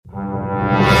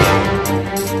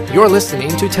You're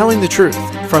listening to Telling the Truth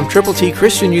from Triple T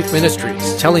Christian Youth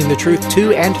Ministries, telling the truth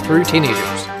to and through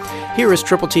teenagers. Here is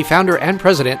Triple T founder and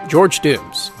president, George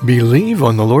Dooms. Believe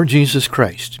on the Lord Jesus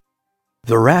Christ.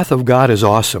 The wrath of God is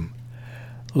awesome.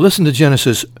 Listen to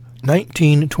Genesis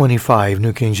 19:25,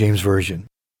 New King James Version.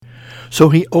 So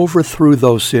he overthrew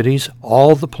those cities,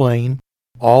 all the plain,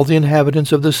 all the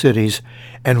inhabitants of the cities,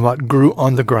 and what grew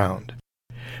on the ground.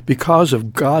 Because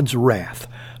of God's wrath,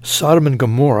 Sodom and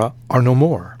Gomorrah are no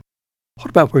more. What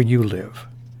about where you live?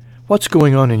 What's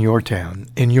going on in your town,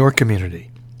 in your community?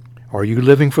 Are you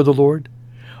living for the Lord?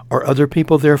 Are other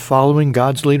people there following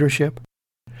God's leadership?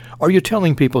 Are you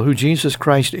telling people who Jesus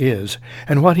Christ is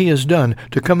and what he has done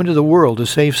to come into the world to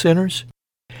save sinners?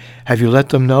 Have you let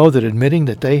them know that admitting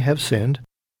that they have sinned,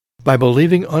 by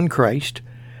believing on Christ,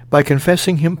 by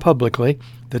confessing him publicly,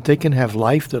 that they can have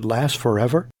life that lasts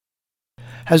forever?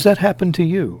 Has that happened to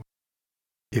you?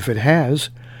 If it has,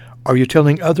 are you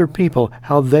telling other people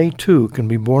how they too can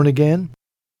be born again?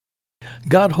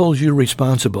 God holds you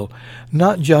responsible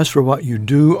not just for what you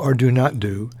do or do not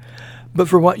do, but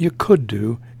for what you could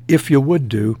do if you would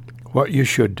do what you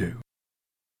should do.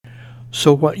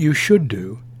 So what you should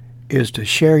do is to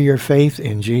share your faith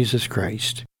in Jesus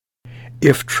Christ,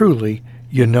 if truly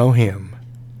you know him.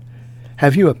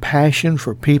 Have you a passion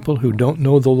for people who don't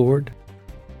know the Lord?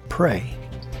 Pray.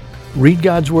 Read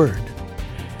God's Word.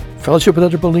 Fellowship with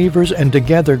other believers, and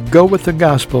together go with the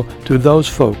gospel to those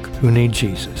folk who need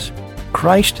Jesus.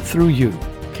 Christ through you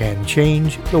can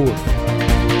change the world.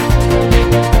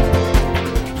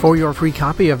 For your free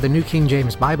copy of the New King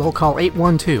James Bible, call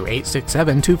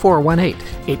 812-867-2418,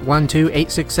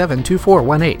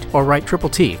 812-867-2418, or write Triple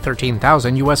T,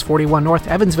 13,000 U.S. 41 North,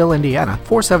 Evansville, Indiana,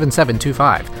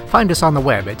 47725. Find us on the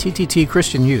web at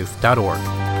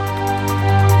tttchristianyouth.org.